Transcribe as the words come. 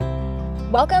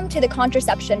Welcome to the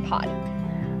Contraception Pod.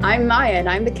 I'm Maya and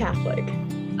I'm the Catholic.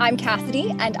 I'm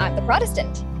Cassidy and I'm the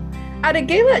Protestant. At a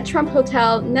gala at Trump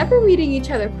Hotel, never meeting each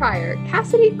other prior,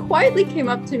 Cassidy quietly came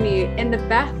up to me in the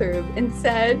bathroom and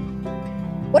said,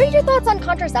 "What are your thoughts on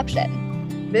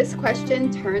contraception?" This question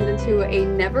turned into a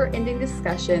never-ending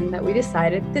discussion that we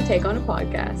decided to take on a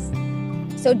podcast.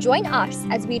 So join us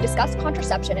as we discuss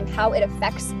contraception and how it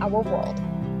affects our world.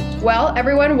 Well,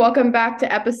 everyone, welcome back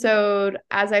to episode,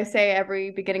 as I say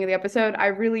every beginning of the episode, I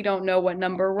really don't know what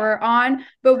number we're on,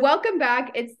 but welcome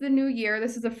back. It's the new year.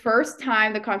 This is the first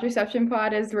time the Contraception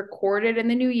Pod is recorded in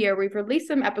the new year. We've released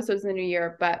some episodes in the new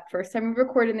year, but first time we've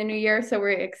recorded in the new year. So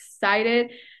we're excited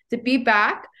to be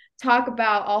back, talk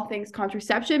about all things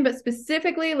contraception, but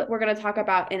specifically we're going to talk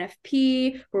about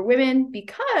NFP for women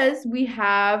because we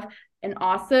have an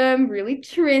awesome, really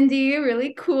trendy,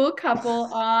 really cool couple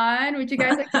on. Would you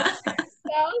guys like to introduce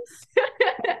yourselves?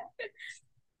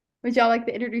 Would y'all like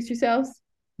to introduce yourselves?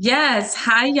 Yes.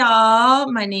 Hi,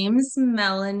 y'all. My name is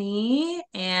Melanie,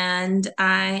 and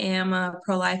I am a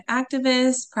pro-life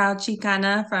activist, proud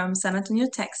Chicana from San Antonio,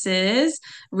 Texas.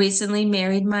 Recently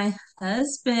married my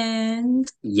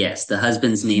husband. Yes, the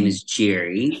husband's name is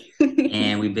Jerry,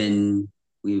 and we've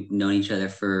known each other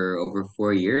for over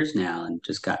 4 years now, and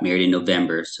just got married in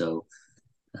November. So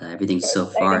everything's so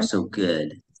far so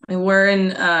good. And we're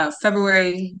in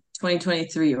February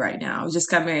 2023 right now. We just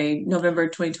got married November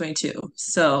 2022.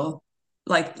 So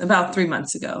like about 3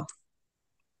 months ago.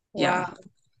 Yeah. Wow.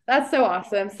 That's so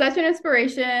awesome. Such an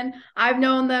inspiration. I've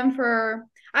known them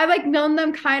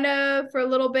kind of for a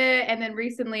little bit and then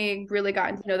recently really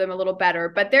gotten to know them a little better.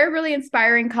 But they're a really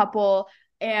inspiring couple,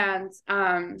 and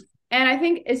I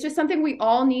think it's just something we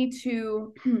all need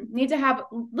to have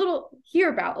hear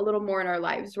about a little more in our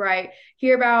lives, right?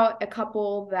 Hear about a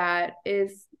couple that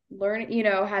is learning,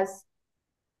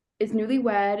 is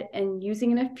newlywed and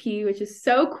using NFP, which is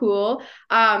so cool.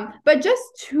 But just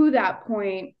to that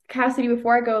point, Cassidy,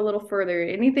 before I go a little further,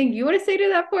 anything you want to say to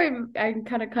that point? I'm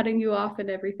kind of cutting you off and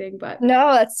everything, but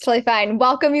no, that's totally fine.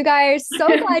 Welcome, you guys. So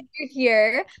glad you're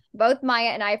here. Both Maya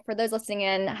and I, for those listening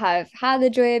in, have had the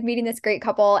joy of meeting this great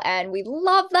couple, and we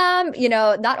love them.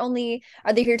 Not only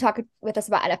are they here to talk with us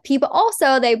about NFP, but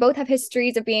also they both have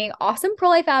histories of being awesome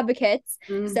pro-life advocates.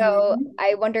 Mm-hmm. So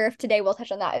I wonder if today we'll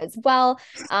touch on that as well.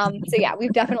 So yeah,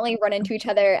 we've definitely run into each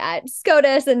other at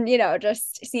SCOTUS and,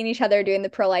 just seeing each other doing the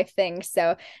pro-life thing.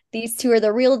 So these two are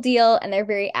the real deal, and they're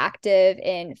very active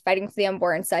in fighting for the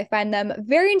unborn. So I find them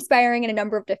very inspiring in a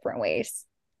number of different ways.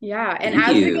 Yeah. And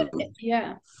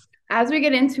as we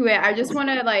get into it, I just want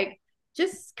to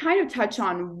just kind of touch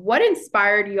on what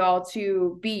inspired y'all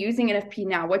to be using NFP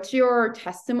now. What's your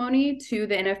testimony to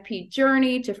the NFP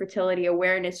journey, to fertility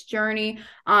awareness journey?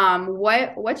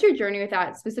 What's your journey with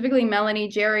that? Specifically, Melanie,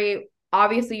 Jerry,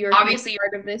 obviously you're part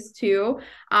of this too.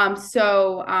 I'd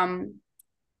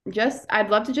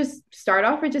love to just start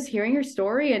off with just hearing your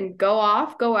story and go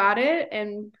at it.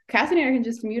 And Cassidy and I can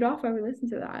just mute off while we listen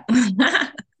to that.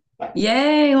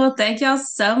 Yay. Well, thank y'all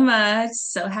so much.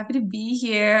 So happy to be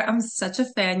here. I'm such a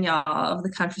fan, y'all, of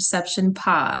the Contraception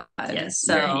Pod. Yes,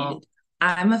 so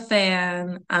I'm a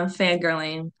fan. I'm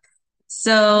fangirling.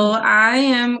 So I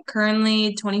am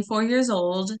currently 24 years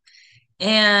old,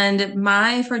 and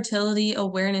my fertility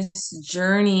awareness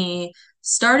journey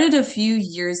started a few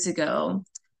years ago.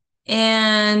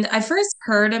 And I first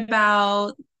heard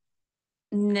about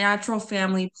natural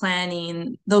family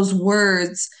planning, those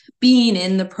words being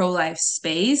in the pro-life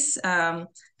space,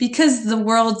 because the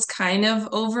worlds kind of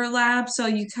overlap. So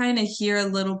you kind of hear a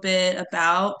little bit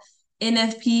about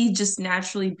NFP just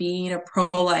naturally being a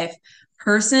pro-life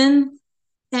person.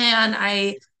 And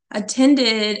I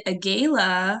attended a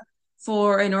gala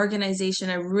for an organization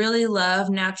I really love,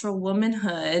 Natural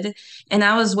Womanhood. And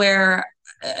that was where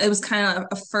it was kind of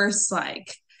a first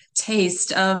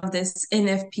taste of this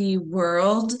NFP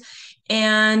world.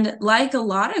 And like a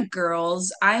lot of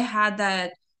girls, I had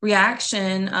that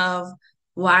reaction of,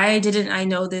 why didn't I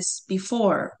know this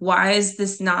before? Why is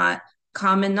this not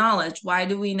common knowledge? Why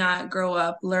do we not grow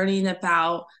up learning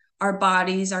about our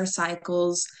bodies, our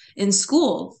cycles in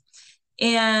school?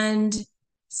 And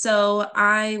so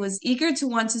I was eager to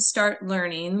want to start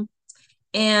learning.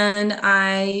 And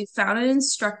I found an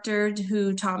instructor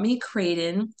who taught me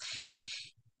Creighton.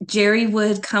 Jerry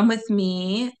would come with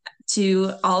me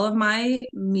to all of my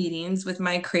meetings with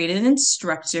my Creighton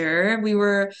instructor. We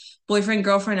were boyfriend,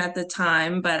 girlfriend at the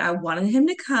time, but I wanted him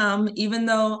to come, even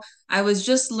though I was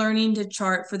just learning to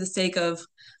chart for the sake of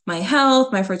my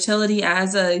health, my fertility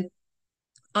as a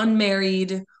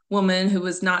unmarried woman who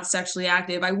was not sexually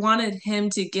active. I wanted him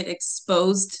to get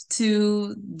exposed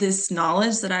to this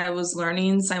knowledge that I was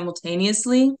learning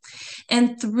simultaneously.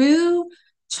 And through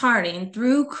charting,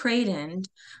 through Creighton,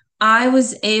 I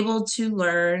was able to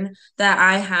learn that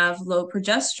I have low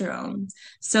progesterone.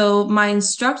 So my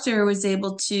instructor was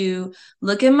able to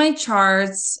look at my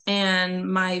charts and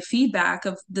my feedback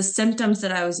of the symptoms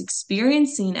that I was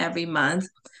experiencing every month.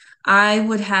 I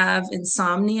would have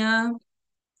insomnia,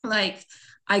 like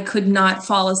I could not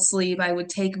fall asleep. I would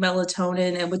take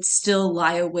melatonin and would still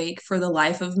lie awake for the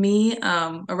life of me.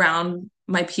 Around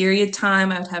my period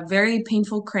time, I would have very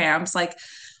painful cramps. Like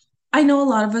I know a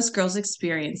lot of us girls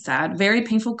experience that, very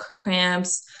painful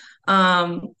cramps.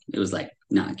 It was like,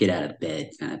 not get out of bed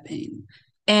kind of pain.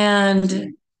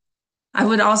 And I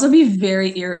would also be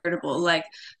very irritable, like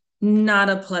not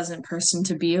a pleasant person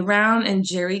to be around. And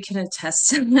Jerry can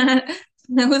attest to that.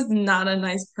 I was not a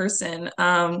nice person.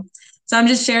 So I'm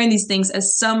just sharing these things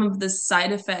as some of the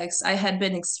side effects I had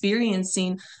been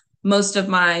experiencing most of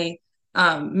my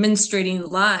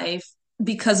menstruating life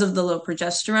because of the low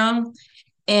progesterone.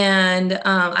 And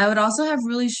I would also have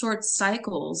really short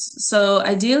cycles. So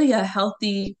ideally, a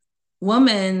healthy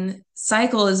woman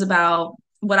cycle is about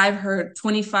what I've heard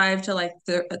 25 to like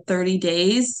 30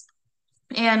 days.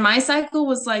 And my cycle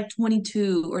was like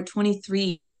 22 or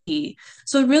 23.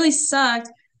 So it really sucked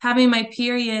having my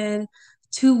period,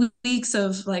 2 weeks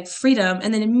of like freedom,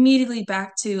 and then immediately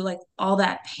back to like all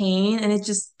that pain. And it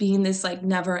just being this like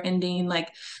never ending, like,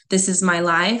 this is my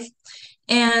life.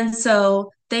 And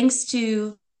so, thanks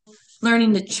to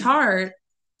learning the chart,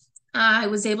 I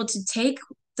was able to take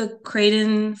the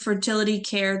Creighton fertility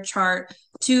care chart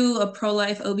to a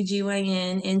pro-life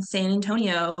OBGYN in San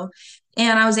Antonio,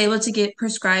 and I was able to get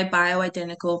prescribed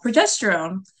bioidentical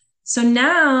progesterone. So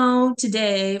now,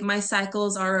 today, my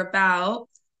cycles are about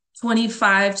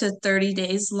 25 to 30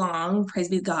 days long. Praise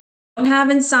be to God. Don't have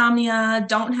insomnia,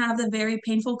 don't have the very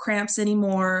painful cramps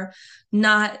anymore,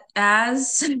 not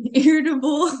as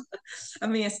irritable. I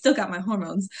mean, I still got my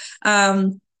hormones.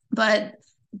 But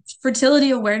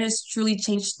fertility awareness truly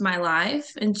changed my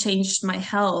life and changed my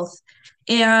health.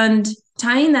 And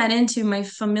tying that into my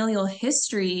familial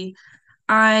history,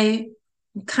 I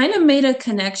kind of made a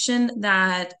connection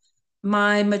that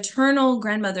my maternal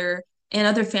grandmother and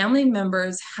other family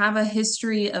members have a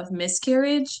history of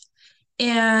miscarriage.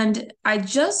 And I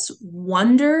just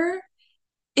wonder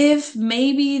if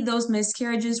maybe those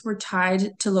miscarriages were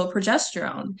tied to low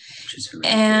progesterone.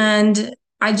 And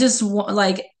I just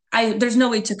like, there's no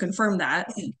way to confirm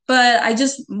that, but I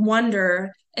just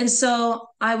wonder. And so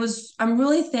I'm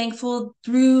really thankful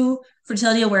through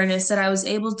fertility awareness that I was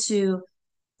able to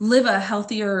live a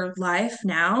healthier life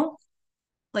now,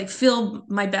 like feel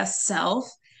my best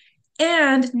self,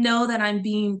 and know that I'm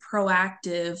being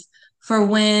proactive for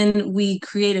when we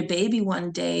create a baby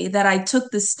one day, that I took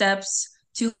the steps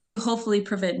to hopefully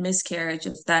prevent miscarriage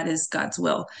if that is God's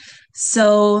will.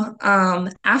 So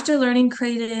after learning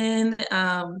Creighton,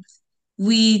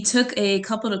 we took a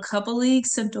couple to couple league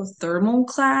symptothermal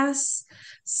class.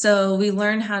 So we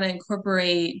learned how to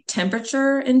incorporate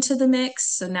temperature into the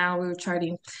mix. So now we were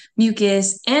charting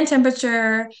mucus and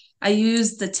temperature. I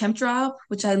used the temp drop,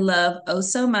 which I love oh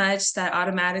so much, that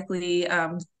automatically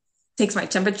takes my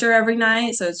temperature every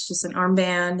night. So it's just an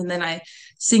armband, and then I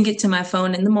sync it to my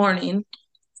phone in the morning.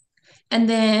 And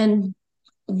then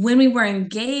when we were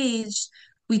engaged,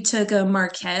 we took a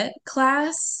Marquette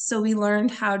class. So we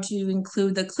learned how to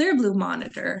include the Clear Blue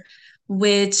monitor,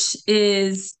 which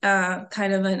is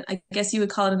kind of I guess you would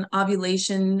call it an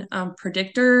ovulation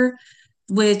predictor,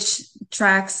 which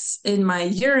tracks in my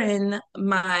urine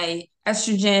my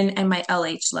estrogen and my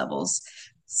LH levels.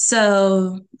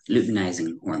 So,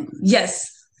 luteinizing hormone.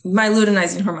 Yes, my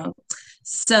luteinizing hormone.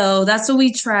 So that's what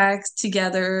we track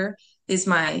together, is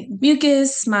my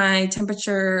mucus, my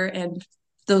temperature, and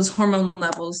those hormone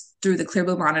levels through the Clear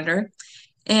Blue monitor.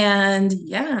 And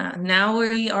yeah, now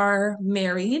we are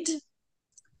married.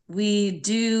 We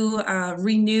do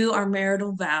renew our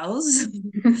marital vows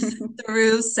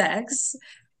through sex.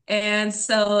 And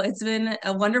so it's been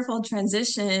a wonderful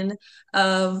transition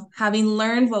of having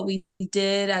learned what we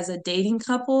did as a dating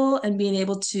couple and being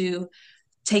able to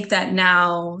take that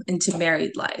now into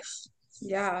married life.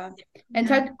 Yeah. And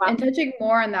touching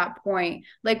more on that point,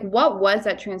 like what was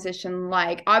that transition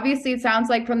like? Obviously, it sounds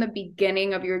like from the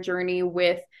beginning of your journey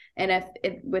with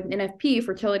NFP,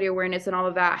 fertility awareness and all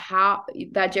of that, how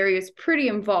that Jerry was pretty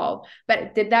involved.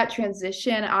 But did that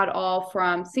transition at all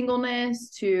from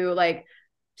singleness to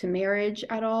marriage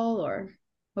at all, or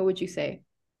what would you say?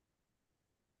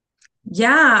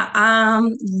 Yeah,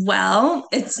 well,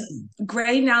 it's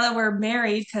great now that we're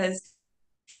married, because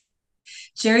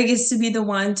Jerry gets to be the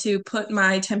one to put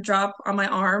my temp drop on my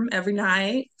arm every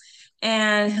night.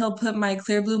 And he'll put my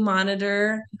Clear Blue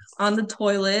monitor on the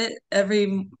toilet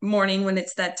every morning when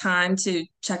it's that time to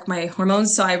check my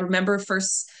hormones. So I remember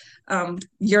first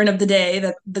urine of the day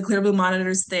that the Clear Blue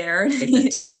monitor's there.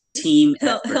 It's a team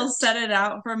effort. He'll set it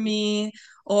out for me.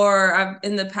 Or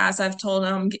in the past, I've told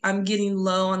him I'm getting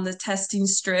low on the testing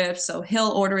strip, so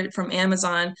he'll order it from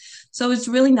Amazon. So it's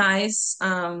really nice.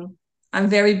 I'm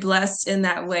very blessed in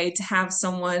that way to have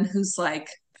someone who's like,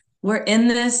 we're in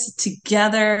this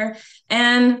together.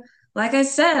 And like I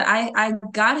said, I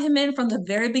got him in from the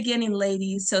very beginning,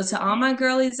 ladies. So to all my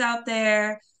girlies out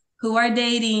there who are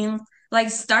dating, like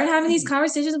start having these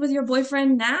conversations with your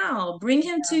boyfriend now. Bring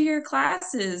him to your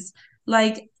classes.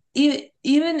 Like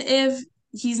even if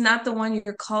he's not the one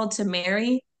you're called to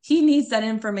marry, he needs that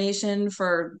information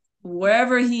for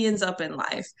wherever he ends up in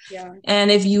life. Yeah. And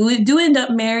if you do end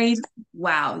up married,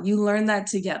 wow, you learn that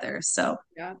together. So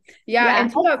yeah.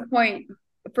 And to that point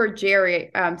for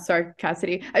Jerry, sorry,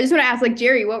 Cassidy, I just want to ask, like,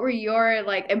 Jerry, what were your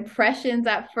like impressions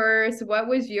at first? What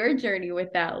was your journey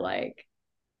with that like?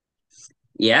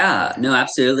 Yeah, no,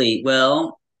 absolutely.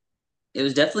 Well, it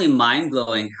was definitely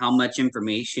mind-blowing how much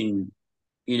information,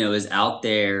 is out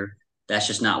there that's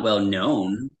just not well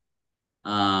known.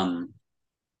 Um,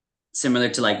 Similar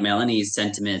to like Melanie's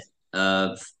sentiment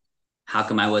of how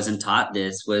come I wasn't taught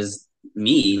this was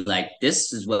me, like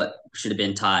this is what should have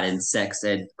been taught in sex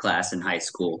ed class in high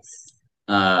school.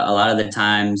 A lot of the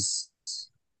times,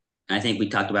 I think we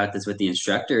talked about this with the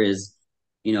instructor is,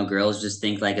 girls just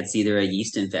think like it's either a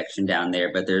yeast infection down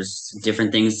there, but there's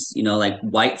different things, like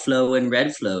white flow and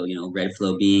red flow, red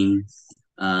flow being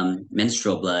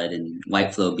menstrual blood and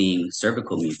white flow being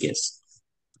cervical mucus.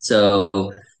 So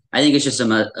I think it's just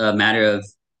a matter of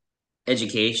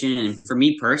education. And for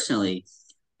me personally,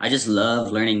 I just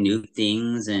love learning new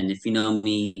things. And if you know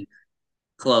me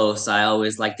close, I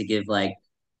always like to give like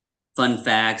fun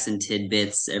facts and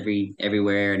tidbits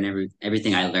everywhere and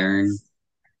everything I learn.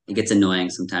 It gets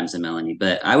annoying sometimes to Melanie,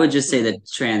 but I would just say that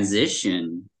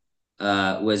transition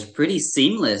was pretty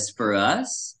seamless for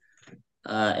us.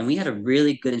 And we had a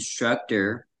really good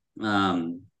instructor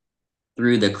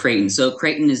through the Creighton. So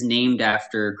Creighton is named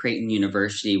after Creighton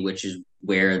University, which is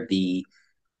where the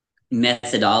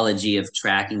methodology of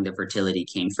tracking the fertility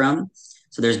came from.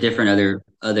 So there's different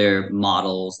other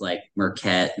models like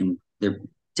Mercat, and they're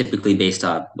typically based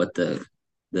on what the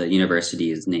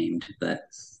university is named. But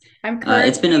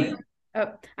it's been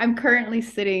I'm currently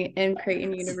sitting in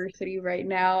Creighton University right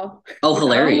now. Oh,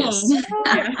 hilarious.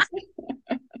 Yeah.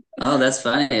 Oh, that's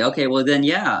funny. Okay, well then,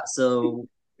 yeah. So,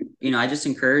 I just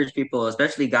encourage people,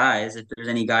 especially guys, if there's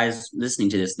any guys listening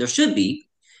to this, there should be,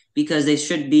 because they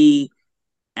should be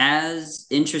as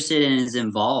interested and as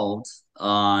involved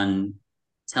on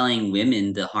telling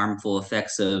women the harmful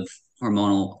effects of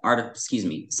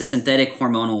synthetic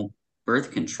hormonal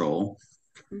birth control.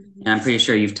 And I'm pretty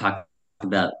sure you've talked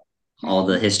about all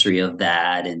the history of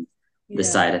that and the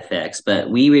side effects, but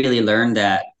we really learned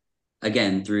that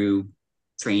again through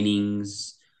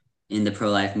trainings in the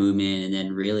pro-life movement, and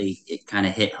then really it kind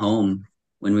of hit home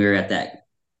when we were at that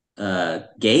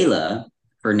gala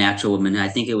for Natural Women. I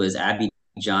think it was Abby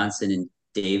Johnson and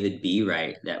David B.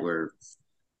 Wright that were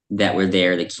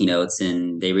there, the keynotes,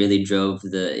 and they really drove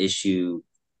the issue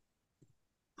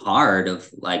hard of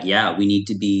like, yeah, we need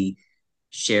to be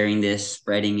sharing this,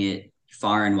 spreading it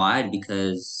far and wide,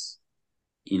 because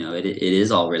it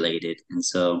is all related. And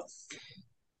so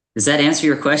does that answer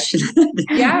your question?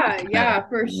 Yeah,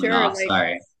 for sure. Like,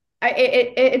 sorry.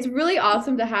 It's really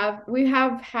awesome to have. We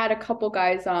have had a couple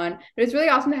guys on, but it's really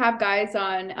awesome to have guys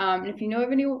on. If you know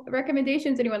of any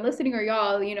recommendations, anyone listening, or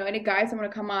y'all, any guys that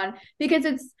want to come on, because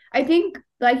I think,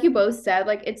 like you both said,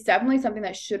 like it's definitely something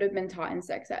that should have been taught in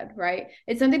sex ed, right?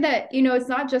 It's something that, it's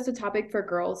not just a topic for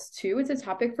girls too. It's a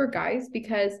topic for guys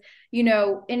because,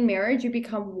 in marriage you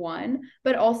become one,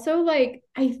 but also like,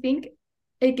 I think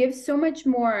it gives so much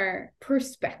more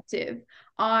perspective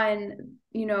on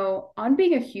on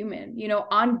being a human,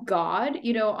 on God,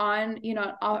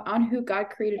 on who God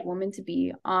created woman to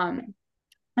be, and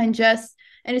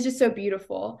it's just so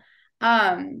beautiful.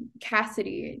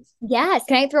 Cassidy. Yes.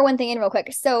 Can I throw one thing in real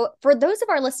quick? So for those of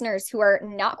our listeners who are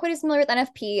not quite as familiar with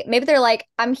NFP, maybe they're like,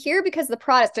 I'm here because the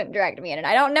Protestant dragged me in and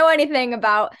I don't know anything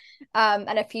about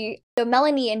NFP. So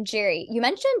Melanie and Jerry, you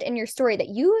mentioned in your story that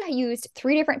you used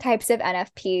 3 different types of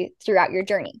NFP throughout your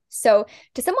journey. So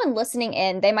to someone listening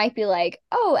in, they might be like,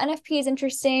 oh, NFP is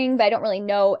interesting, but I don't really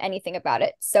know anything about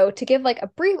it. So to give like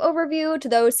a brief overview to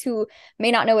those who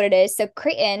may not know what it is. So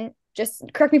Creighton, just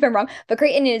correct me if I'm wrong, but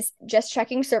Creighton is just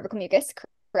checking cervical mucus,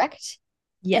 correct?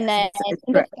 And Yes, then that is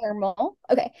correct. symptothermal.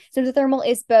 Okay. Symptothermal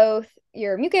is both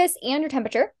your mucus and your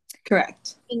temperature.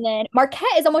 Correct. And then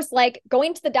Marquette is almost like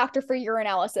going to the doctor for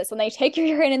urinalysis when they take your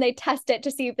urine and they test it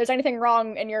to see if there's anything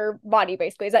wrong in your body,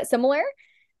 basically. Is that similar?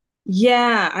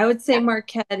 Yeah, I would say Yeah.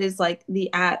 Marquette is like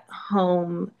the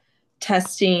at-home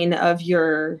testing of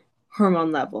your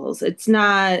hormone levels. It's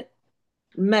not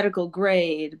medical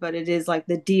grade, but it is like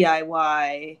the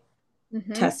DIY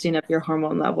Mm-hmm. testing of your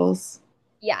hormone levels.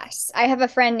 Yes. I have a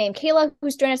friend named Kayla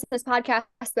who's joined us in this podcast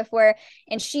before,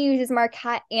 and she uses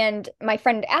Marquette. And my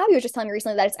friend Abby was just telling me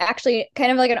recently that it's actually kind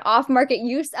of like an off-market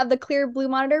use of the clear blue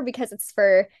monitor because it's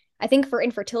for, I think, for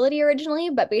infertility originally,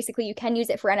 but basically you can use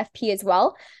it for NFP as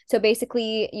well. So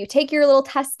basically you take your little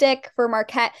test stick for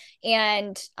Marquette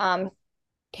and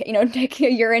take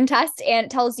a urine test, and it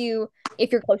tells you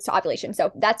if you're close to ovulation.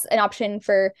 So that's an option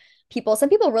for people. Some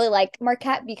people really like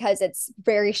Marquette because it's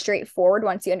very straightforward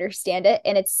once you understand it.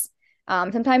 And it's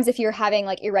sometimes if you're having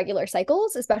like irregular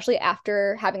cycles, especially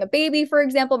after having a baby, for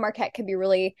example, Marquette can be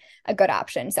really a good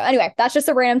option. So anyway, that's just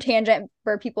a random tangent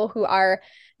for people who are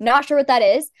not sure what that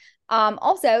is.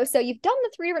 Also, so you've done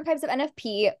the 3 different types of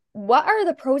NFP. What are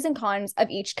the pros and cons of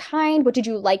each kind? What did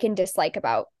you like and dislike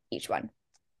about each one?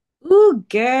 Ooh,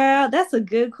 girl, that's a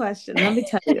good question. Let me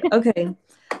tell you. Okay.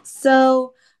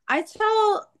 So I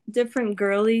tell different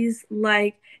girlies,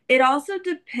 like, it also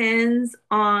depends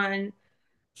on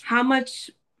how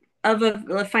much of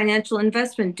a financial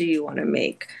investment do you want to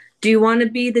make? Do you want to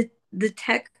be the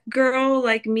tech girl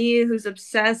like me who's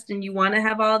obsessed and you want to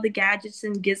have all the gadgets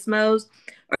and gizmos,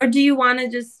 or do you want to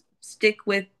just stick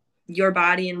with your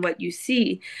body and what you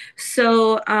see?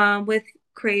 So with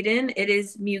Kraden, it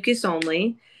is mucus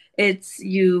only. It's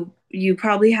you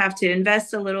probably have to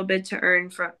invest a little bit to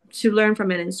learn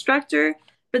from an instructor,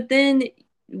 but then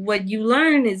what you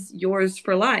learn is yours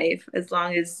for life as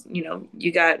long as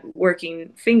you got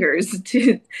working fingers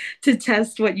to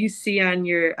test what you see on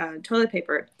your toilet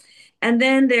paper. And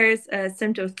then there's a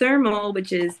symptothermal,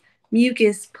 which is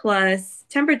mucus plus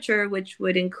temperature, which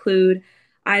would include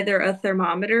either a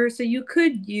thermometer, so you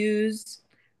could use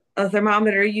a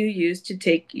thermometer you use to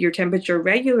take your temperature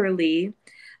regularly.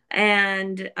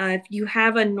 And if you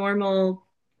have a normal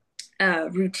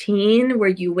routine where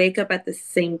you wake up at the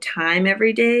same time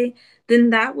every day,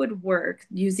 then that would work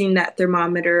using that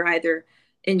thermometer either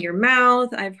in your mouth.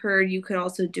 I've heard you could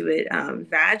also do it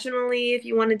vaginally if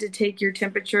you wanted to take your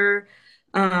temperature.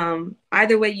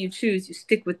 Either way you choose, you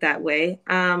stick with that way.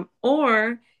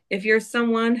 Or if you're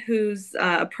someone who's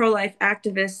a pro life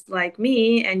activist like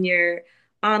me and you're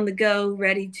on the go,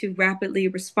 ready to rapidly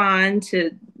respond to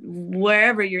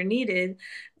wherever you're needed,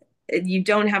 you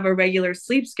don't have a regular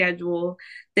sleep schedule,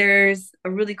 there's a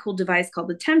really cool device called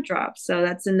the temp drop. So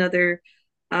that's another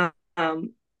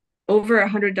um, over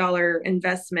 $100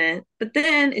 investment, but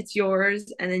then it's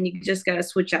yours. And then you just got to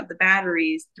switch out the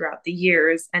batteries throughout the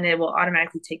years and it will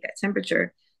automatically take that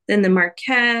temperature. Then the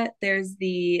Marquette, there's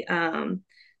the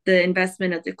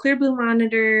investment of the clear blue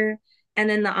monitor, and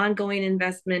then the ongoing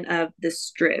investment of the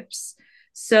strips.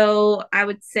 So I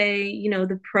would say,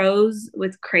 the pros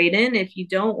with Kraden, if you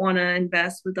don't want to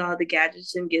invest with all the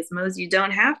gadgets and gizmos, you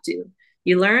don't have to.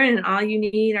 You learn, and all you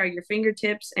need are your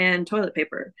fingertips and toilet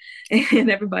paper,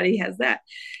 and everybody has that.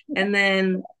 And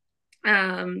then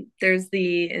there's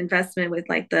the investment with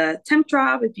like the temp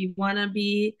drop if you want to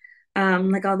be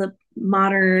like all the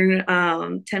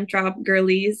modern temp drop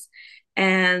girlies.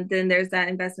 And then there's that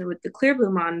investment with the clear blue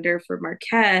monitor for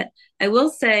Marquette. I will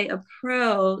say a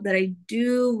pro that I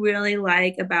do really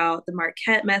like about the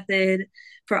Marquette method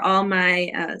for all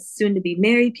my soon to be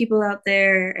married people out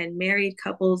there and married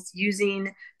couples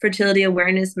using fertility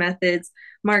awareness methods.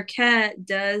 Marquette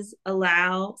does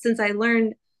allow, since I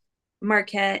learned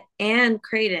Marquette and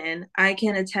Kraden, I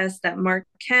can attest that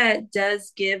Marquette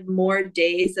does give more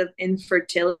days of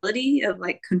infertility, of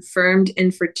like confirmed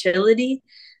infertility,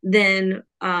 than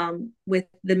with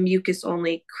the mucus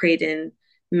only Kraden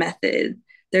method.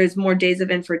 There's more days of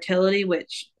infertility,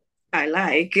 which I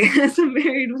like as a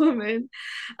married woman.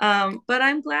 But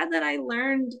I'm glad that I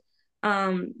learned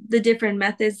the different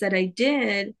methods that I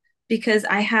did because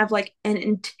I have like an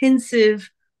intensive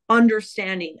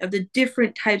understanding of the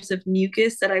different types of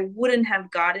mucus that I wouldn't have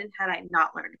gotten had I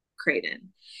not learned Kraden.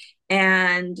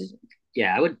 And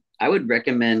Yeah, I would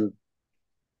recommend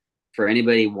for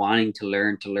anybody wanting to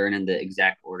learn in the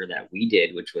exact order that we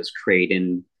did, which was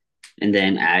Kraden and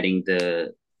then adding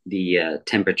the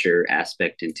temperature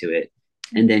aspect into it,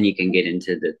 and then you can get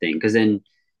into the thing. Because then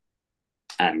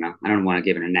I don't know, I don't want to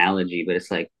give an analogy, but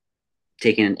it's like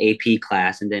taking an AP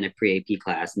class and then a pre-AP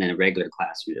class and then a regular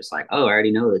class. You're just like, oh, I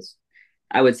already know this.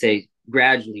 I would say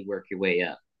gradually work your way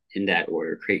up in that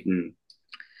order: Creighton,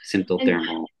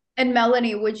 symptothermal. And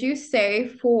Melanie, would you say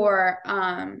for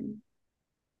the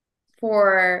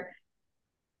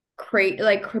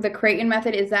Creighton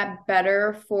method, is that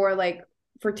better for like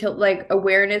like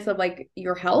awareness of like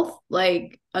your health,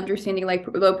 like understanding like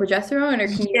low progesterone, or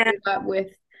can you do that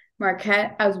with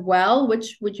Marquette as well?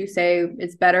 Which would you say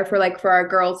is better for like for our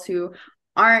girls who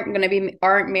aren't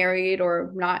married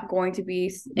or not going to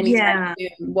be anytime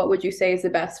soon? What would you say is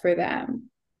the best for them?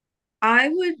 I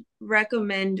would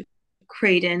recommend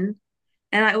Creighton,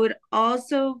 and I would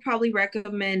also probably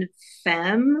recommend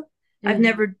FEM. I've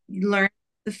never learned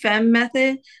the FEM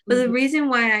method, but the reason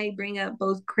why I bring up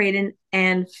both Creighton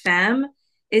and FEM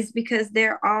is because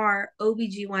there are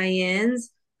OBGYNs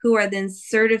who are then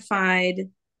certified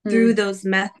through those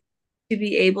methods to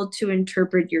be able to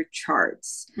interpret your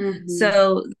charts.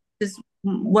 So this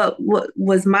what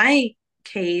was my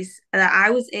case, that I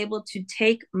was able to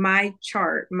take my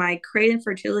chart, my Creighton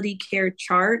fertility care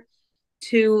chart,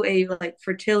 to a like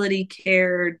fertility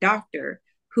care doctor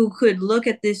who could look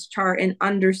at this chart and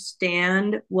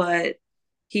understand what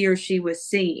he or she was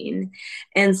seeing.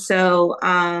 And so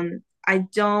I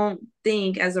don't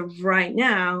think as of right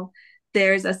now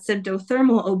there's a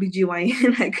symptothermal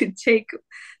OBGYN I could take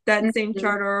that same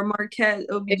chart, or a Marquette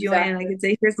OBGYN I could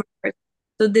say, here's my chart.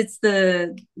 So it's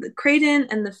the Creighton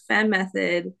and the FEM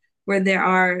method where there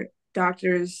are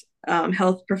doctors,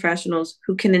 health professionals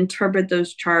who can interpret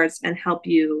those charts and help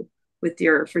you with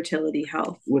your fertility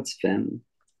health. What's FEM?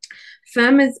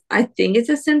 FEM is, I think it's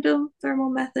a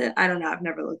symptothermal method. I don't know. I've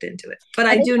never looked into it. But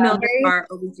I do know there are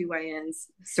OBGYNs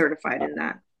certified in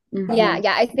that. Yeah,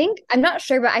 I think, I'm not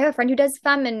sure, but I have a friend who does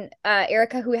FEM, and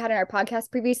Erica, who we had on our podcast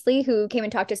previously, who came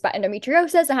and talked to us about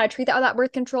endometriosis and how to treat that without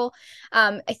birth control.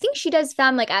 I think she does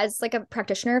FEM like as like a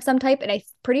practitioner of some type, and I'm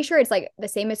pretty sure it's like the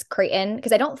same as Creighton,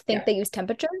 because I don't think they use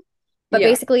temperature, but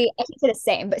basically I think it's the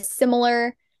same, but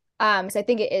similar. So I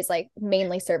think it is like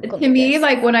mainly cervical. To me,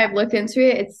 like when I've looked into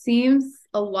it, it seems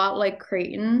a lot like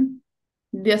Creighton,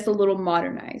 just a little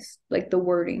modernized, like the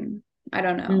wording. I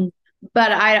don't know.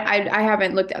 But I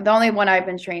haven't looked at, the only one I've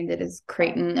been trained in is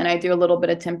Creighton, and I do a little bit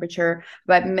of temperature,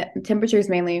 but temperature is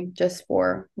mainly just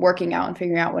for working out and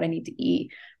figuring out what I need to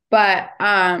eat. But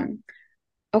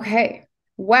okay,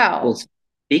 well,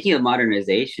 speaking of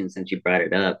modernization, since you brought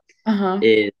it up,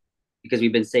 is because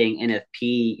we've been saying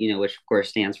NFP, you know, which of course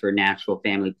stands for Natural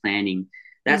Family Planning.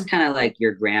 That's kind of like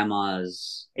your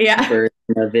grandma's version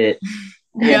of it.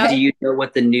 Do you know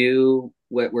what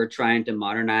what we're trying to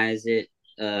modernize it?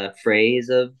 Phrase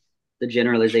of the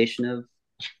generalization of?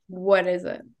 What is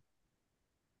it?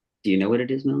 Do you know what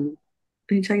it is, Melanie?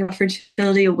 Are you talking about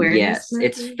fertility awareness? Yes, method?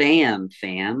 It's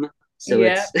FAM. So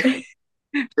it's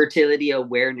fertility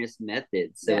awareness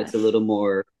method. So it's a little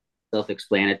more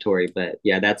self-explanatory, but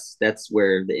yeah, that's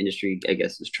where the industry, I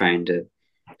guess, is trying to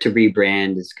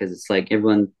rebrand, is because it's like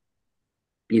everyone,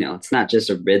 you know, it's not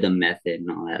just a rhythm method and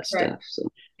all that stuff. So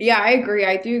yeah, I agree.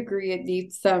 I do agree. It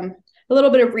needs a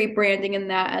little bit of rebranding in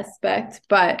that aspect,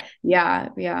 but yeah.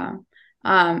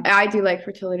 I do like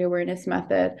fertility awareness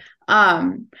method.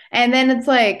 And then it's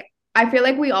like, I feel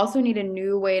like we also need a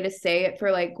new way to say it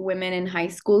for like women in high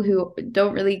school who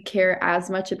don't really care as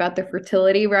much about their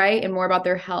fertility, right? And more about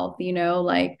their health, you know,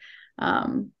 like,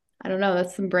 I don't know,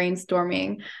 that's some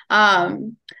brainstorming.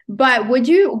 But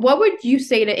what would you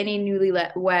say to any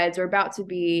newlyweds or about to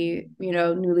be, you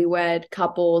know, newlywed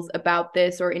couples about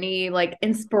this, or any like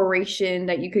inspiration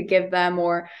that you could give them,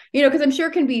 or, you know, because I'm sure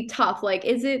it can be tough. Like,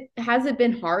 has it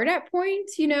been hard at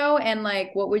points, you know, and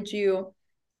like, what would you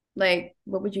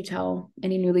tell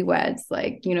any newlyweds?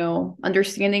 Like, you know,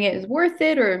 understanding it is worth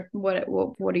it, or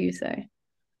what do you say?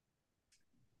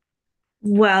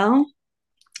 Well,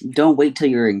 don't wait till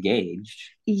you're engaged.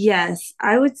 Yes,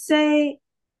 I would say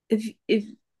if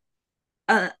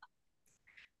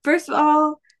first of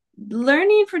all,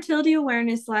 learning fertility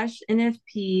awareness /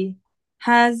 NFP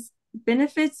has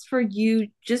benefits for you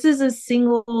just as a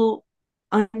single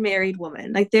unmarried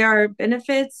woman. Like, there are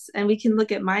benefits, and we can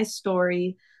look at my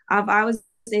story of, I was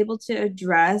able to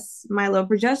address my low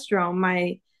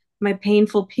progesterone, my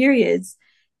painful periods,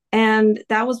 and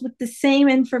that was with the same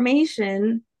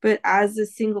information, but as a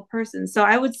single person. So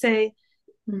I would say,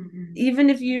 even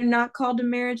if you're not called to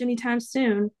marriage anytime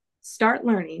soon, start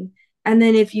learning. And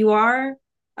then if you are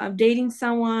dating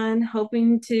someone,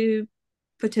 hoping to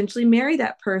potentially marry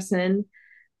that person,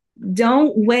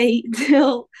 don't wait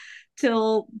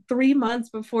till 3 months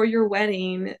before your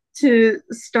wedding to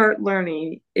start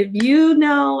learning. If you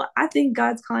know, I think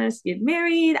God's calling us to get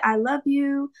married, I love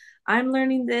you, I'm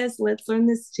learning this, let's learn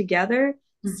this together.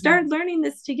 Start learning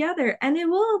this together, and it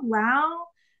will allow,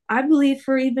 I believe,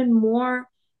 for even more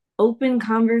open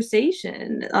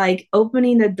conversation, like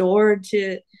opening the door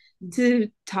to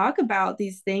talk about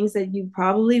these things that you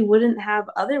probably wouldn't have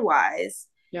otherwise.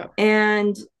 Yeah.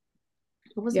 And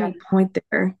what was my point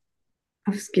there?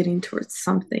 I was getting towards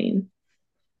something.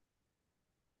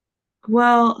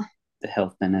 Well, The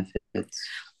health benefits.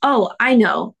 oh, I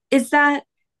know. Is that,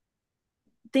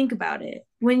 think about it.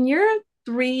 When you're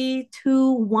 3,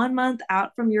 2, 1 month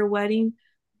out from your wedding,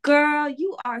 girl,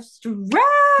 you are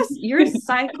stressed. Your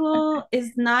cycle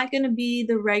is not going to be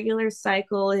the regular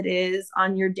cycle it is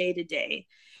on your day to day.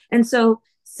 And so,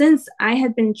 since I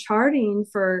had been charting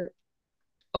for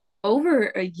over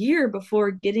a year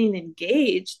before getting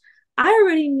engaged, I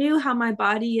already knew how my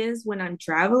body is when I'm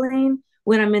traveling,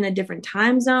 when I'm in a different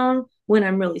time zone, when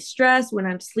I'm really stressed, when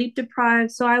I'm sleep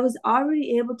deprived. So I was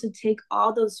already able to take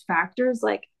all those factors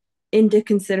like into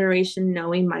consideration,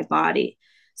 knowing my body.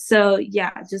 So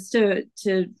yeah, just to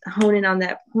hone in on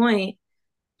that point,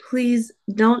 please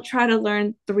don't try to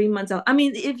learn 3 months out. I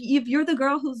mean, if you're the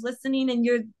girl who's listening and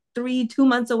you're 2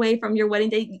 months away from your wedding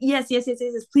day, yes,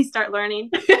 please start learning.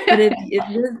 But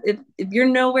if you're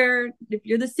nowhere, if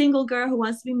you're the single girl who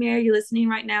wants to be married, you're listening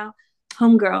right now,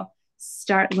 homegirl,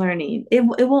 start learning. It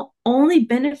will only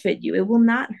benefit you. It will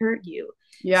not hurt you.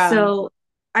 Yeah. So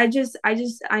I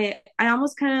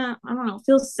almost kind of, I don't know,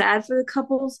 feel sad for the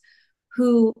couples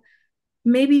who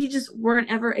maybe just weren't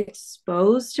ever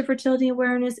exposed to fertility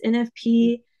awareness,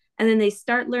 NFP, and then they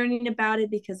start learning about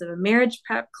it because of a marriage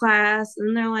prep class,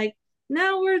 and they're like,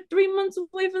 now we're 3 months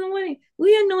away from the wedding.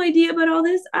 We had no idea about all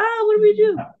this. What do we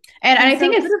do? And I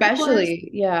think so, especially,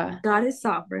 yeah. God is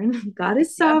sovereign. God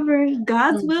is sovereign.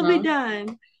 God's will be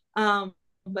done.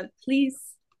 But please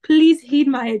heed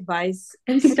my advice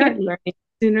and start learning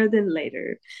sooner than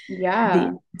later.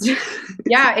 Yeah.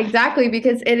 Yeah, exactly.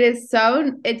 Because it's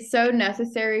so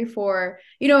necessary for,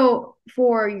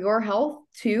 for your health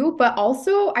too, but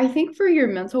also I think for your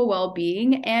mental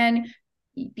well-being and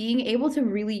being able to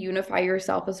really unify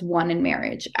yourself as one in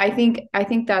marriage. I think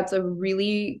that's a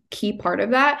really key part of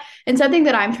that, and something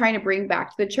that I'm trying to bring back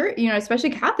to the church,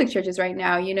 especially Catholic churches right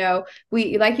now.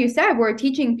 We, like you said, we're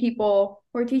teaching people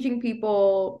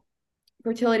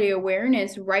fertility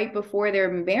awareness right before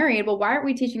they're married. Well, why aren't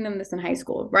we teaching them this in high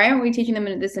school? Why aren't we teaching them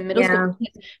this in middle school?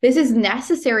 This is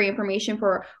necessary information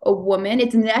for a woman.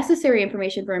 It's necessary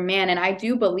information for a man. And I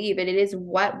do believe it is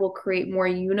what will create more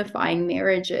unifying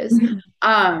marriages.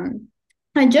 And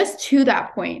just to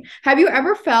that point, have you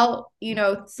ever felt,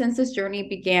 since this journey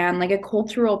began, like a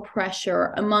cultural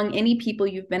pressure among any people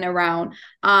you've been around,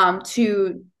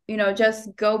 to,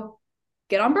 just go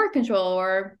get on birth control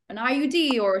or an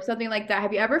IUD or something like that?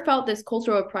 Have you ever felt this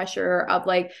cultural pressure of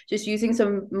like just using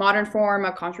some modern form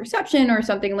of contraception or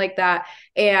something like that?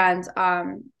 And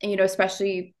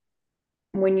especially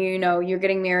when you're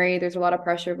getting married, there's a lot of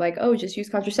pressure of like, oh, just use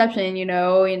contraception, and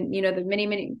the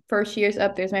many first years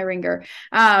up, there's my ringer.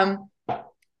 And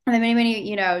the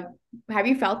many, have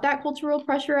you felt that cultural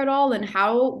pressure at all? And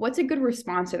what's a good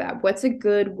response to that? What's a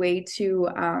good way to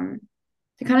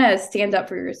kind of stand up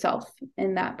for yourself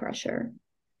in that pressure?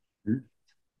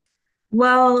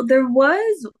 Well, there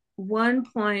was one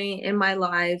point in my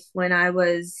life when I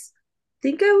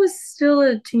think I was still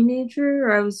a teenager,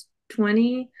 or I was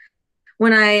 20,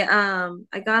 when I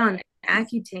got on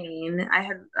Accutane. I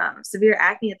had severe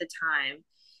acne at the time,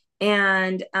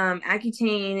 and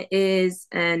Accutane is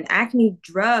an acne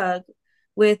drug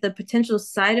with the potential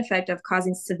side effect of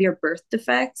causing severe birth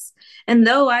defects. And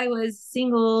though I was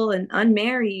single and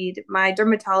unmarried, my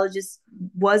dermatologist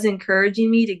was encouraging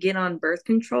me to get on birth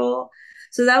control.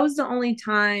 So that was the only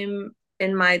time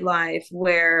in my life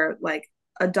where like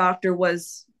a doctor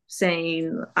was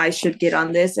saying I should get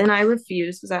on this, and I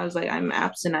refused because I was like, I'm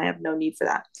abstinent, I have no need for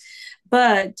that.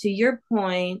 But to your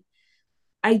point,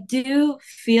 I do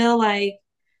feel like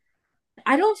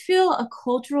I don't feel a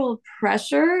cultural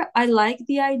pressure. I like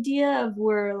the idea of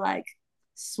we're like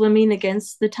swimming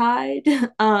against the tide.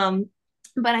 But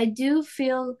I do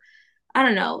feel, I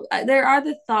don't know, there are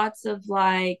the thoughts of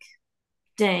like,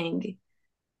 dang,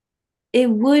 it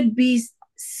would be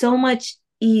so much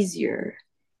easier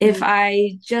if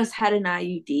I just had an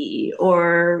IUD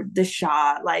or the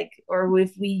shot, like, or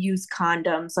if we use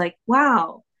condoms, like,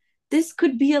 wow, this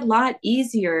could be a lot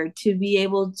easier to be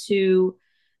able to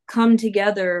come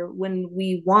together when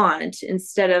we want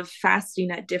instead of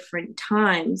fasting at different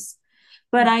times.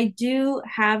 But I do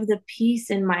have the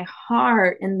peace in my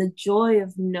heart and the joy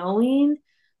of knowing,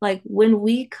 like, when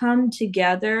we come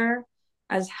together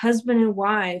as husband and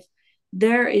wife,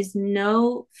 there is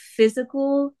no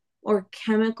physical or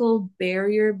chemical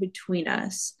barrier between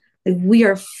us. Like, we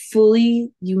are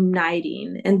fully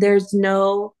uniting, and there's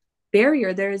no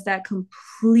barrier. There is that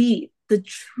the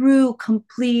true,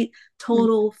 complete,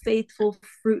 total, faithful,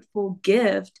 fruitful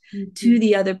gift to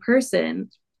the other person.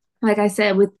 Like I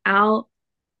said, without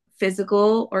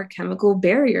physical or chemical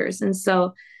barriers. And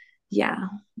so, yeah,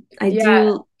 I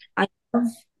love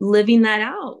living that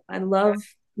out. I love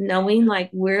knowing like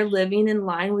we're living in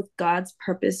line with God's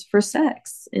purpose for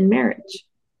sex in marriage.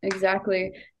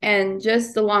 Exactly. And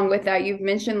just along with that, you've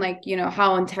mentioned like, you know,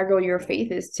 how integral your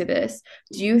faith is to this.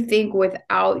 Do you think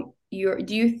without your,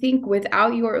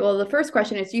 well, the first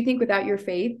question is, do you think without your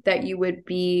faith that you would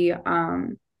be,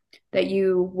 that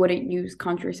you wouldn't use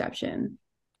contraception?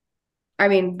 I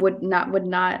mean, wait,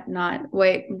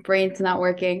 brain's not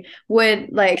working. Would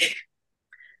like,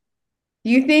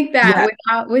 you think that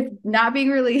with not being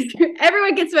released,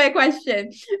 everyone gets my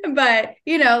question, but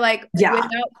you know, like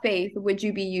without faith, would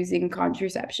you be using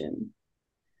contraception?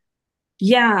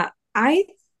 Yeah, I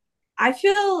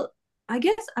feel, I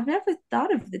guess I've never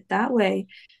thought of it that way,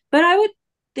 but I would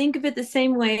think of it the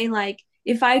same way. Like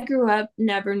if I grew up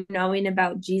never knowing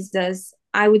about Jesus,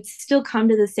 I would still come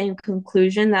to the same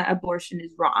conclusion that abortion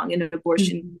is wrong and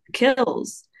abortion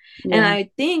kills. Yeah. And I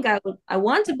think I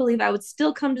want to believe I would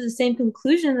still come to the same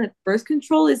conclusion that birth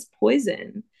control is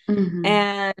poison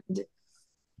and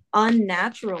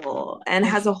unnatural and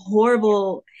has a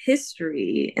horrible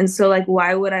history. And so like,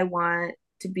 why would I want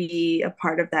to be a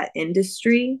part of that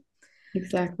industry?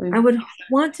 Exactly. I would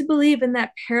want to believe in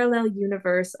that parallel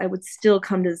universe. I would still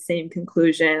come to the same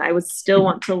conclusion. I would still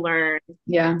want to learn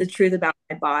the truth about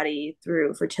my body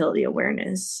through fertility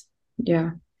awareness.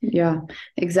 Yeah,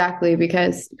 exactly.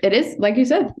 Because it is, like you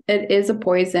said, it is a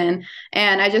poison.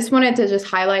 And I just wanted to just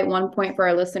highlight one point for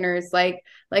our listeners. Like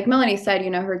Melanie said,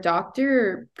 you know, her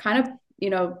doctor kind of,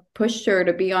 you know, pushed her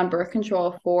to be on birth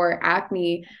control for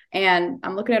acne. And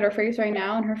I'm looking at her face right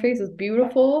now and her face is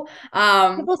beautiful.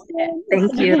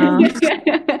 Thank you.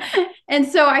 And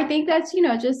so I think that's, you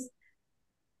know, just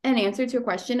an answer to a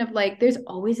question of like, there's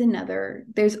always another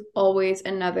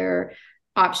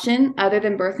option other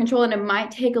than birth control, and it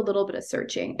might take a little bit of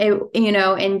searching, you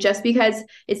know, and just because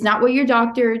it's not what your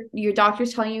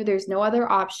doctor's telling you, there's no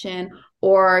other option,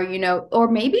 or you know,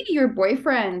 or maybe your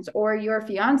boyfriend or your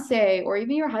fiance or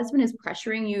even your husband is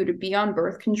pressuring you to be on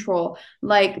birth control.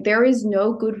 Like there is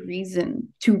no good reason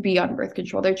to be on birth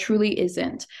control. There truly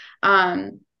isn't.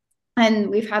 And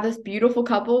we've had this beautiful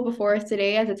couple before us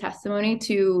today as a testimony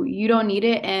to you don't need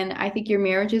it. And I think your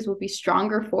marriages will be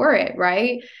stronger for it,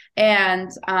 right?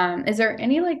 And is there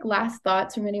any like last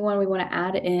thoughts from anyone we want to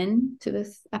add in to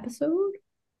this episode?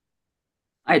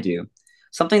 I do.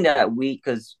 Something that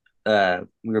because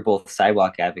we were both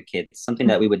sidewalk advocates, something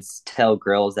that we would tell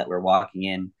girls that were walking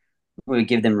in, we would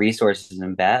give them resources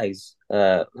and bags.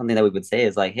 Something that we would say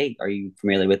is like, hey, are you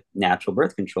familiar with natural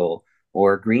birth control?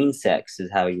 Or green sex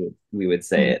is how we would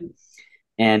say it.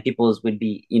 And people's would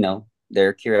be, you know,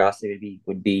 their curiosity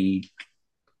would be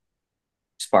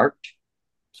spiked.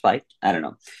 I don't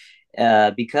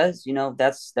know. Because, you know,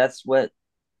 that's what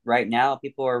right now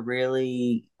people are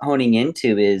really honing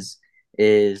into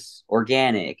is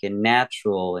organic and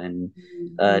natural and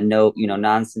no, you know,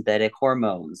 non-synthetic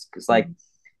hormones. Because like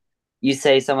you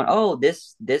say someone, oh,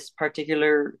 this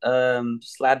particular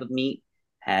slab of meat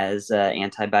has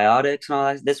antibiotics and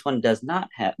all that. This one does not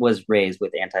was raised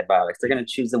with antibiotics. They're going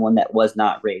to choose the one that was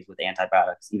not raised with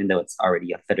antibiotics, even though it's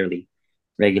already a federally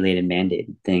regulated,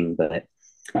 mandated thing. But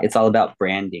it's all about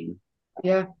branding.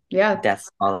 Yeah.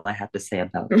 That's all I have to say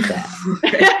about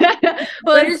that.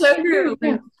 Well, it's so true.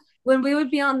 When we would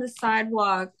be on the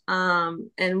sidewalk,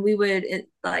 and we would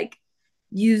like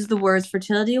use the words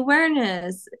fertility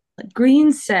awareness,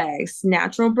 green sex,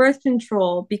 natural birth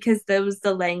control, because that was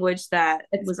the language that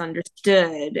was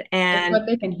understood and what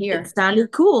they can hear. It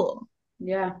sounded cool.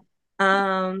 Yeah.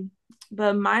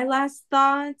 But my last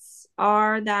thoughts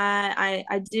are that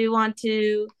I do want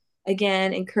to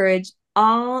again encourage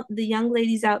all the young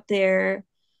ladies out there,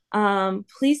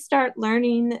 please start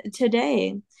learning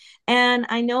today. And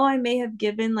I know I may have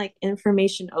given like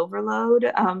information overload,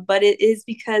 but it is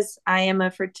because I am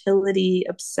a fertility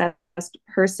obsessed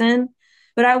person.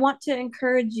 But I want to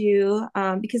encourage you,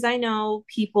 because I know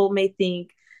people may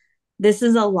think this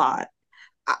is a lot.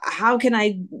 How can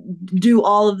I do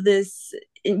all of this?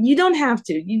 You don't have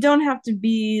to. You don't have to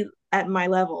be at my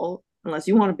level unless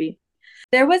you want to be.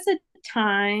 There was a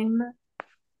time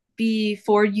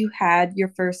before you had your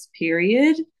first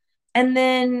period, and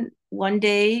then one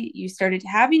day you started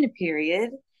having a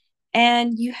period,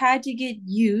 and you had to get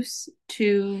used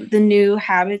to the new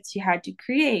habits you had to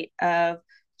create of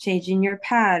changing your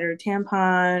pad or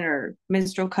tampon or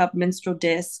menstrual cup, menstrual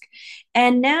disc.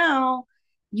 And now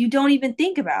you don't even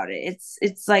think about it.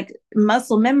 It's like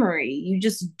muscle memory. You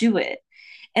just do it.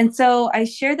 And so I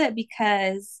share that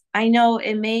because I know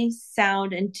it may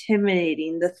sound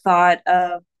intimidating, the thought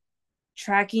of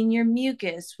tracking your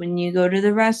mucus when you go to the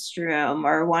restroom,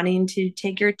 or wanting to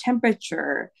take your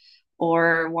temperature,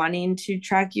 or wanting to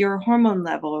track your hormone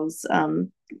levels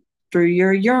through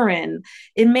your urine.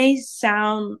 It may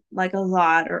sound like a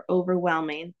lot or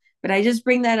overwhelming, but I just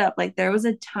bring that up. Like, there was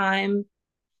a time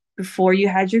before you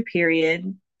had your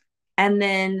period, and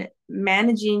then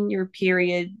managing your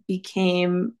period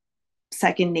became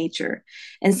second nature.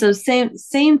 And so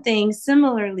same thing,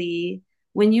 similarly,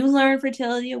 when you learn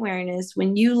fertility awareness,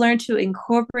 when you learn to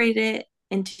incorporate it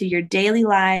into your daily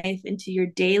life, into your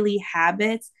daily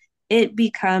habits, it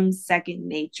becomes second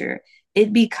nature.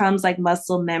 It becomes like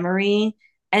muscle memory.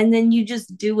 And then you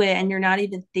just do it and you're not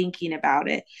even thinking about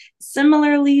it.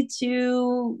 Similarly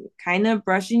to kind of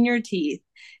brushing your teeth,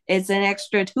 it's an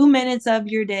extra 2 minutes of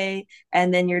your day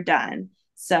and then you're done.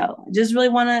 So just really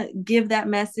want to give that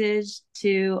message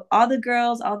to all the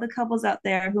girls, all the couples out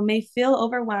there who may feel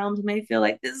overwhelmed, who may feel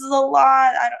like this is a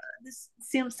lot.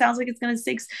 Sounds like it's going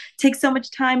to take so much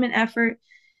time and effort.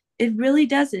 It really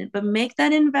doesn't, but make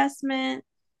that investment.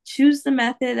 Choose the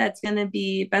method that's going to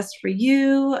be best for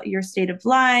you, your state of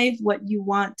life, what you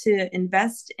want to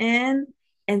invest in,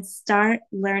 and start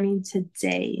learning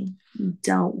today.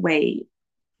 Don't wait.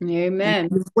 Amen.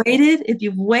 If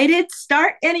you've waited,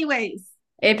 start anyways.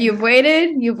 If you've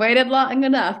waited long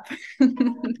enough.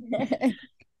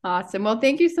 Awesome. Well,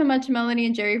 thank you so much, Melanie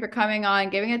and Jerry, for coming on,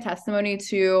 giving a testimony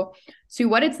to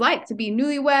what it's like to be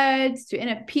newlyweds, to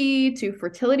NFP, to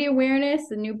fertility awareness,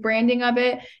 the new branding of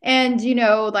it. And,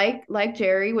 like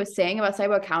Jerry was saying about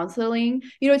sidewalk counseling,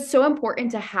 it's so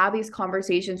important to have these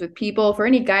conversations with people. For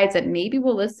any guides that maybe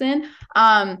will listen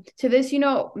to this,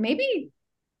 maybe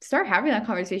start having that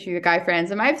conversation with your guy friends.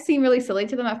 It might seem really silly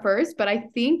to them at first, but I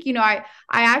think, I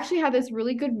actually had this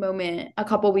really good moment a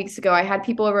couple weeks ago. I had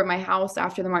people over at my house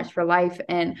after the March for Life.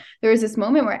 And there was this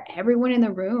moment where everyone in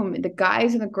the room, the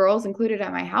guys and the girls included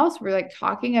at my house, were like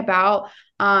talking about,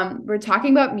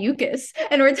 mucus,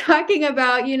 and we're talking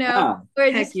about,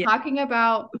 talking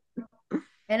about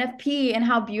NFP and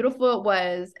how beautiful it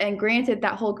was. And granted,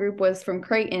 that whole group was from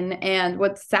Creighton. And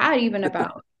what's sad even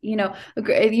about,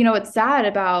 what's sad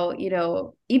about,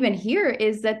 even here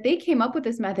is that they came up with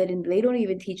this method and they don't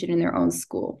even teach it in their own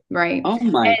school. Right. Oh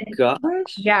my gosh.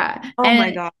 Yeah. Oh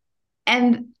my God.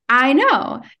 And I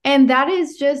know. And that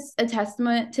is just a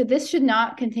testament to this should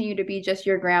not continue to be just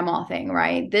your grandma thing,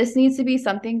 right? This needs to be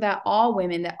something that all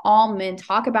women, that all men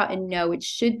talk about and know. It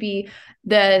should be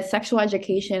the sexual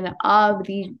education of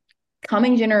the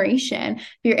coming generation. If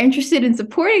you're interested in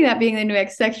supporting that being the new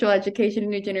sexual education,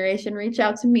 new generation, reach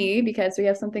out to me because we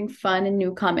have something fun and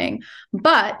new coming.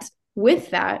 But with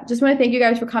that, just want to thank you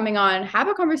guys for coming on. Have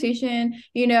a conversation,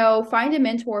 find a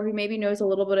mentor who maybe knows a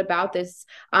little bit about this,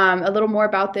 a little more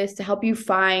about this, to help you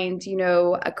find,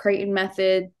 a Creighton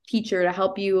method teacher to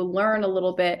help you learn a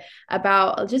little bit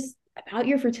about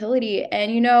your fertility.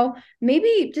 And,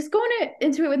 maybe just going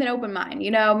into it with an open mind.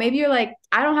 Maybe you're like,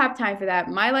 I don't have time for that.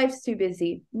 My life's too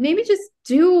busy. Maybe just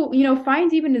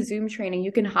find even a Zoom training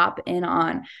you can hop in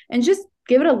on and just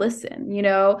give it a listen,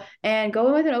 and go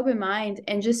in with an open mind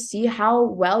and just see how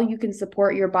well you can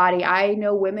support your body. I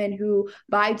know women who,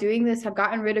 by doing this, have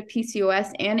gotten rid of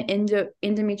PCOS and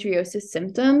endometriosis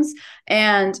symptoms.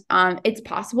 And it's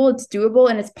possible, it's doable,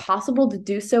 and it's possible to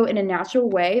do so in a natural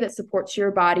way that supports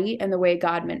your body and the way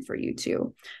God meant for you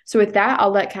to. So with that,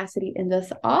 I'll let Cassidy end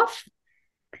this off.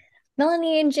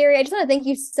 Melanie and Jerry, I just want to thank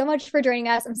you so much for joining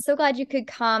us. I'm so glad you could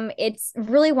come. It's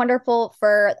really wonderful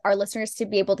for our listeners to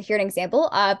be able to hear an example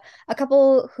of a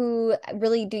couple who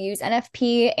really do use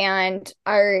NFP and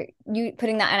are you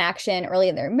putting that in action early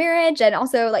in their marriage, and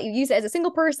also let you use it as a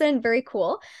single person. Very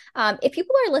cool. If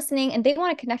people are listening and they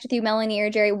want to connect with you, Melanie or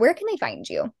Jerry, where can they find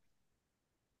you?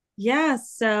 Yeah,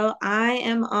 so I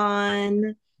am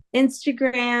on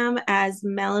Instagram as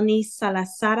Melanie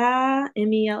Salazara,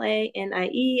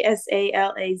 MELANIE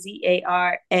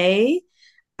SALAZARA.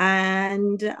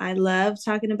 And I love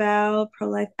talking about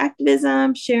pro-life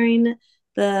activism, sharing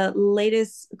the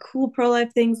latest cool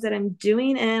pro-life things that I'm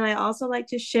doing. And I also like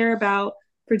to share about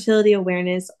fertility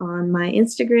awareness on my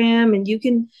Instagram. And you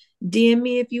can DM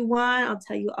me if you want. I'll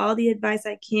tell you all the advice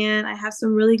I can. I have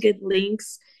some really good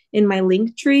links in my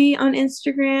link tree on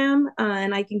Instagram,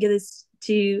 and I can give this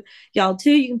to y'all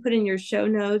too. You can put in your show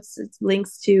notes. It's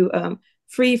links to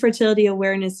free fertility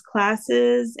awareness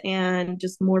classes and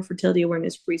just more fertility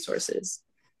awareness resources.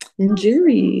 And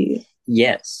Jerry.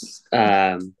 Yes.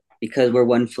 because we're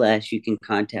one flesh, you can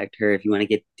contact her if you want to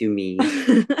get to me.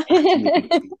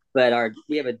 But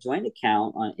we have a joint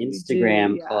account on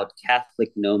Instagram called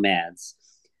Catholic Nomads.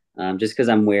 Just because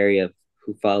I'm wary of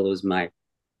who follows my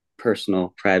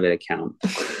personal private account.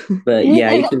 But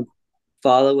yeah, you can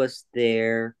follow us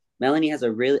there. Melanie has I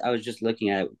was just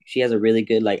looking at it. She has a really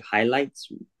good like highlights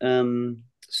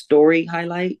story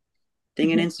highlight thing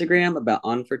in Instagram about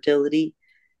on fertility.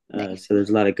 Nice. So there's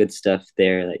a lot of good stuff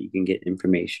there that you can get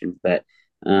information. But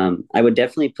I would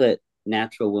definitely put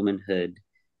naturalwomanhood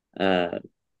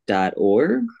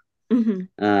 .org.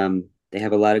 They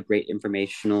have a lot of great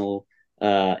informational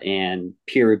and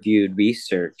peer-reviewed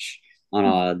research on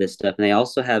all of this stuff. And they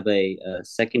also have a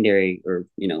secondary or,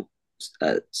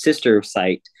 sister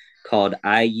site called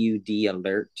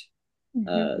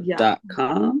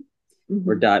iudalert.com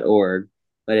or .org.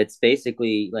 But it's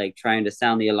basically like trying to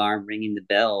sound the alarm, ringing the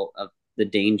bell of the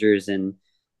dangers and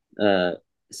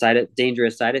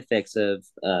dangerous side effects of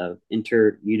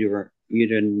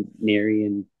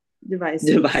uterine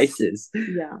devices.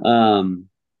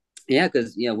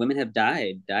 Because women have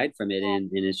died from it, and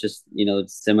it's just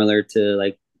it's similar to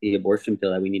like the abortion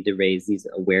pill that we need to raise the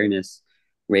awareness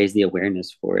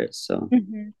for it. So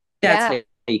that's how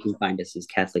you can find us as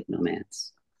Catholic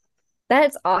Nomads.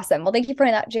 That's awesome. Well, thank you for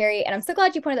pointing that, Jerry. And I'm so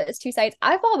glad you pointed out those two sites.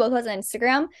 I follow both of those on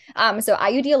Instagram. So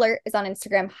IUD Alert is on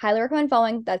Instagram. Highly recommend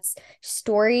following. That's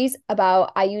stories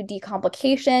about IUD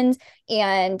complications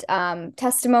and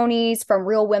testimonies from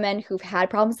real women who've had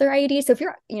problems with their IUD. So if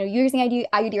you're using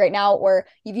IUD right now, or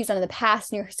you've used one in the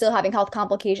past and you're still having health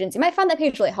complications, you might find that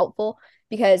page really helpful,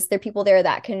 because there are people there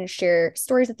that can share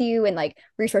stories with you and like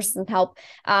resources and help.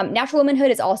 Natural Womanhood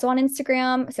is also on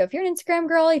Instagram. So if you're an Instagram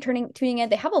girl, you're tuning in,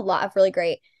 they have a lot of really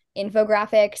great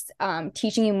infographics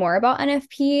teaching you more about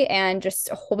NFP and just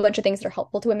a whole bunch of things that are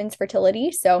helpful to women's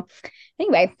fertility. So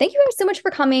anyway, thank you guys so much for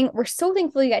coming. We're so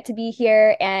thankful you got to be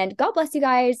here, and God bless you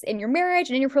guys in your marriage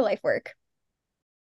and in your pro-life work.